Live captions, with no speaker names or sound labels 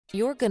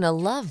You're gonna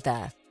love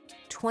the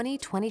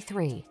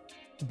 2023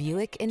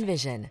 Buick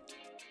Envision.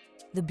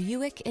 The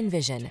Buick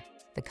Envision,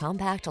 the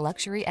compact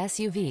luxury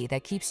SUV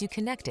that keeps you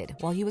connected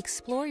while you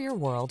explore your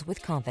world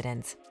with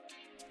confidence.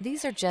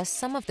 These are just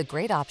some of the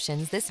great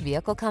options this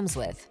vehicle comes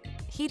with: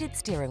 heated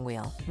steering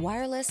wheel,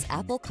 wireless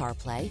Apple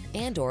Carplay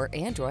and/or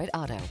Android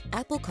Auto,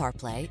 Apple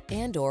CarPlay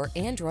and/or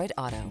Android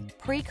Auto,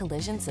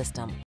 pre-collision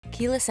system,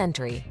 keyless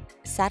entry,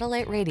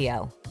 satellite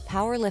radio,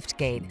 power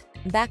liftgate,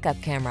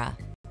 backup camera,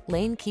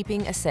 lane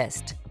keeping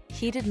assist,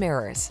 heated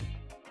mirrors.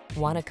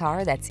 Want a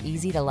car that's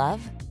easy to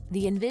love?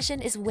 The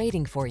Envision is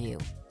waiting for you.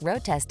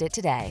 Road test it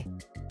today.